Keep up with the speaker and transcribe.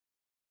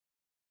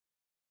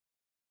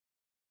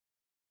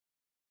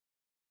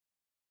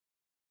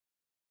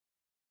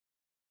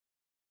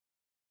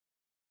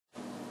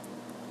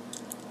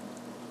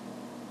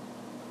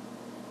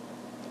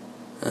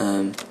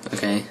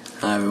Okay,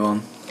 hi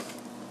everyone.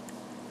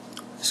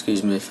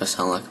 Excuse me if I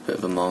sound like a bit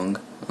of a mong.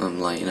 I'm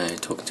like,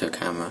 talking to a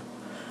camera.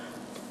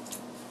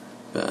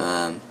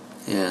 But,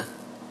 yeah.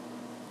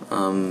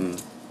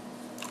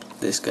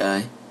 This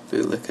guy,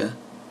 Bootlicker,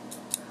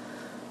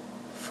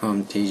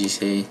 from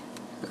TGC,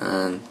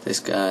 and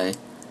this guy,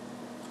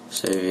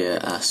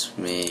 Soviet, asked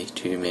me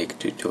to make a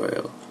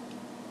tutorial.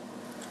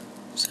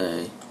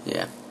 So,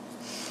 yeah.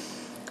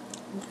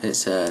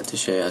 It's to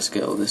show you how to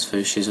get all this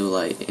faux shizzle,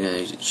 like,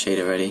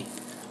 shader ready.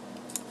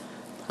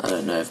 I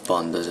don't know if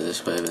Bond does it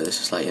this way, but this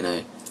is like,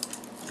 the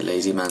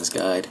lazy man's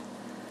guide.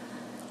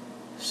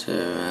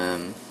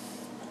 So,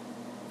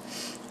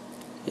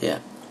 yeah.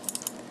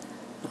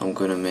 I'm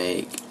gonna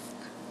make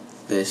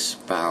this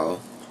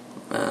barrel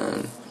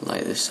and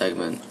like this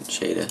segment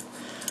shader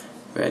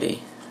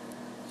ready.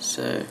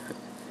 So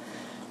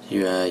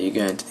you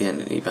go into the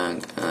entity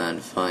bank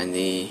and find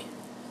the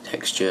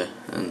texture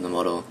and the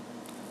model,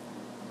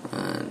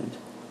 and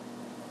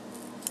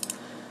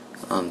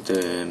I'm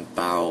doing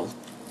barrel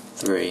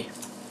 3.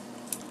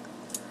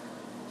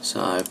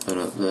 So I open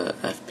up the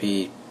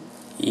FPE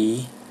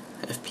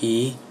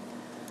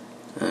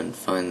and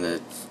find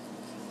the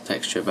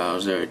texture barrel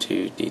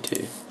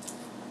 02D2.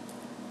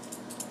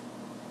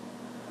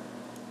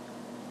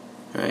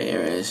 Right,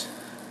 here it is,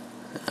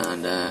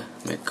 and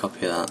make a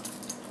copy of that.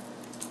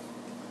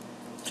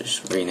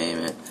 Just rename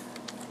it.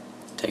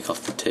 Take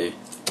off the 2,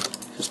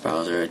 because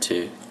barrel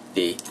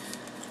 02D.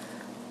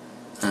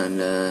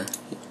 And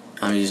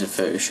I'm using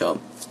Photoshop.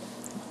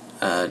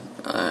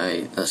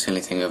 That's the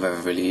only thing I've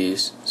ever really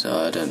used, so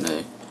I don't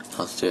know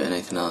how to do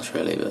anything else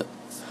really. But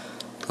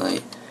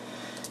like,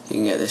 you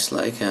can get this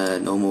like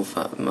normal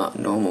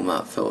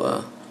map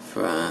filter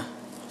for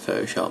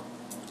Photoshop,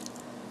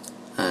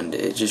 and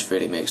it just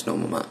really makes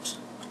normal maps.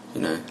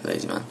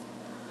 Lazy man.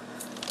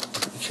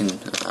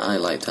 I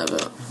like that,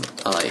 but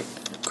I like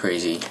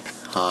crazy,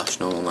 harsh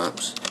normal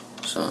maps.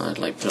 So I'd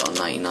like put it on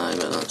 99,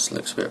 but that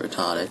looks a bit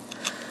retarded.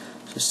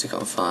 Just stick it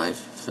on 5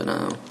 for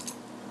now.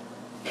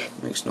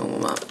 Makes normal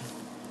map.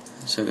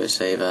 So go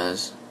save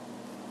as,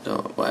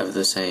 whatever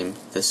the same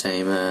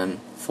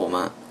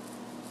format,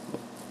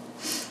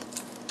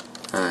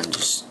 and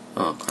just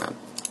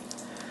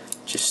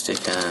just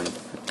stick N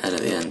at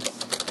the end.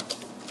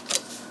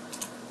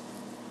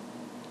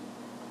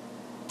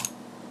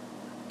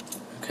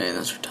 Okay,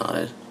 that's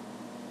retarded.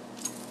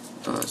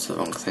 Oh, that's the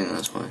wrong thing,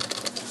 that's why.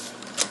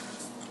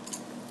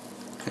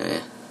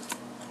 Okay,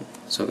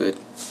 it's all good.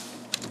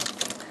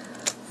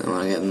 And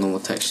when I get the normal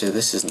texture,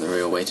 this isn't the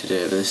real way to do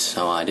it, but this is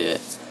how I do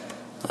it.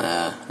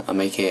 I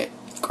make it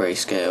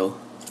grayscale,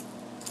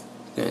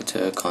 go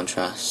into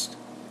contrast,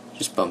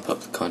 just bump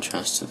up the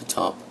contrast to the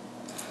top.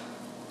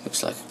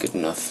 Looks like a good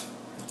enough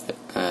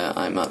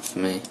IMAP for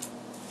me.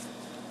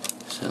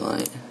 So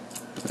like,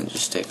 and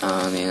just stick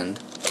R on the end.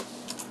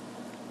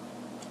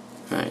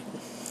 Right,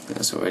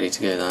 that's all ready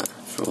to go, that,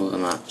 for all the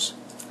maps.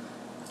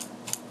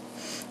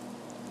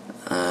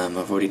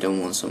 I've already done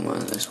one somewhere,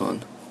 this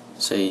one.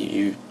 So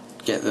you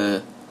get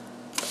the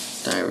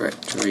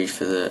directory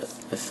for the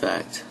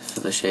effect, for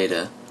the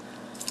shader,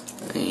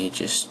 and you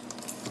just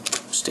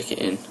stick it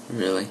in,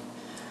 really.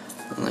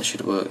 And that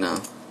should work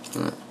now.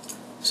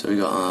 So we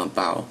got our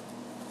barrel.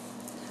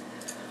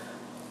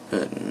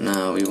 But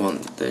now we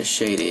want the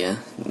shader, yeah?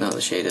 Not the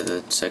shader,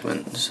 the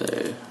segment. So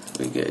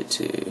we go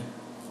to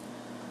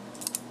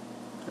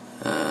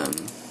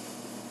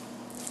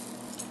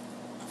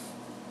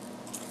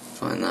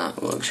find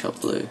that workshop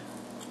blue,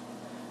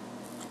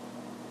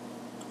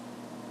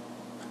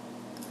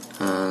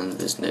 and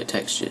there's no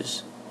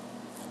textures.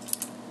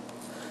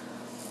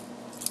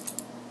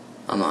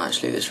 I'm not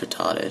actually this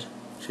retarded,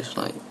 just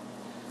like,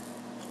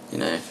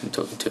 I'm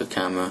talking to a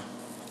camera,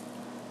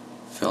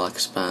 I feel like a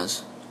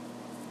spaz.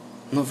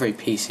 I'm not very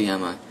PC,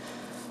 am I?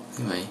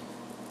 Anyway,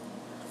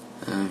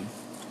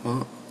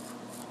 what?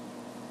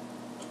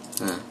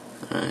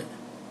 Alright.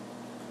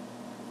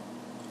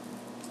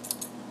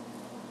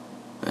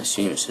 I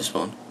assume it's this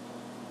one.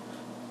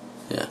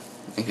 Yeah,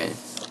 okay.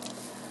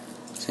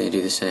 So you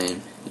do the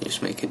same, you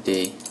just make a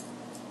D.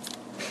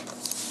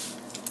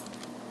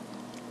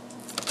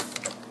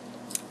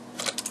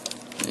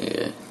 There you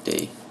go,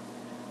 D.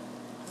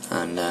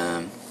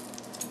 And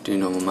do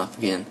normal map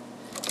again.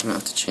 You don't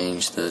have to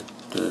change the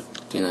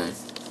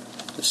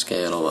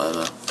scale or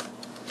whatever.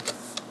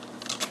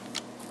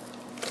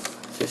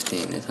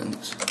 15, I think.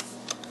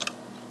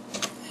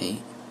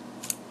 8.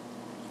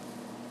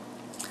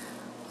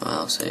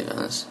 I'll save it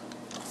as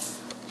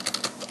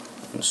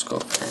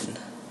 _N.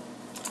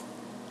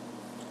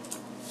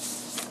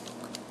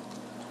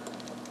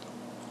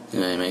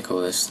 You make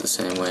all this the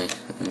same way,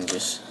 and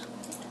just,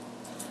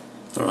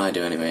 or I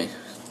do anyway.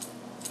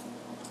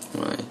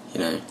 Right,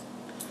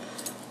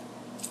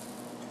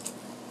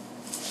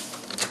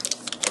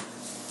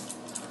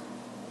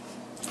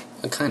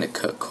 I kind of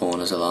cut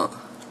corners a lot.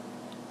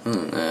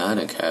 No, I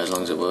don't care as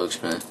long as it works,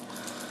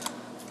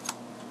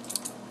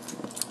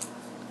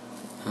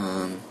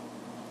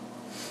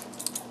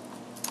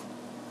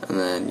 And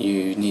then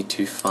you need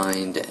to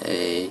find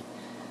a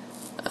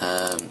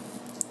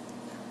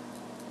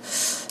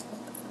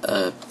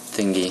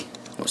thingy,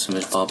 what's the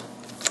name, Bob,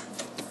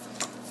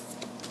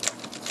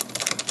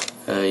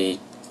 a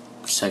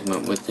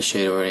segment with the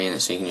shader already in it,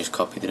 so you can just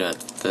copy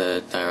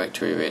the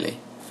directory really.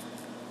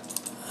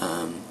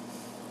 I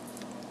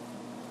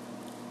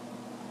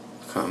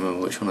can't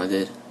remember which one I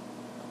did.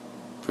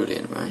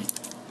 Brilliant, right?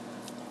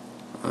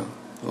 Oh,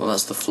 well,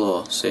 that's the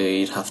floor, so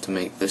you'd have to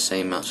make the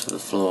same maps for the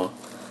floor.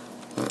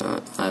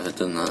 I haven't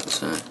done that,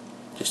 so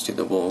just do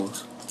the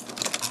walls.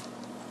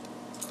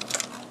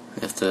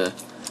 You have to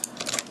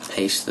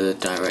paste the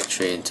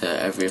directory into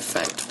every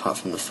effect apart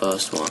from the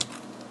first one,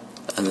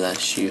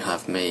 unless you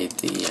have made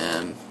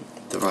the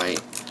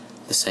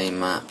same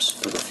maps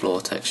for the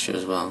floor texture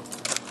as well.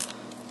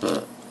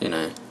 But you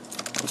know,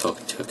 I'm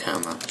talking to a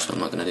camera, so I'm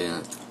not going to do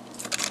that.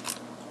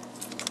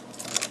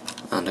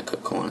 And I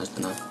cut corners,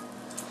 don't I?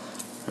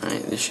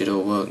 Right, this should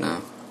all work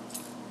now,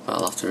 but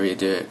I'll have to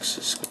redo it because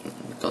it's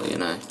got, you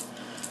know.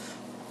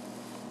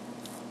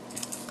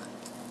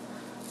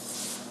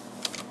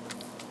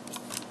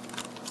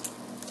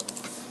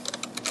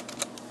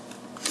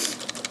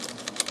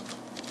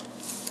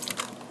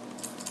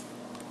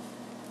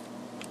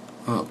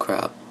 Oh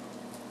crap.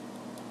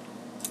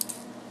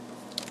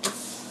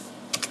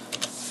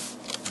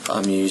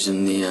 I'm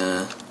using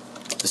the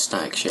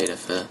static shader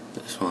for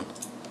this one.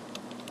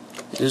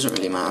 It doesn't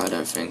really matter, I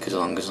don't think, as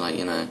long as, like,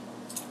 you know,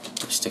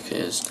 you stick it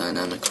as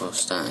dynamic or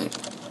static.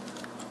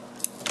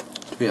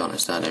 To be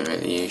honest, I don't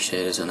really use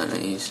shaders on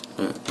enemies,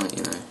 but, like,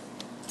 you know,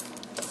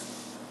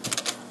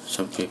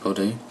 some people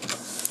do.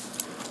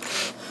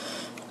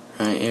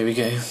 Right, here we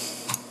go.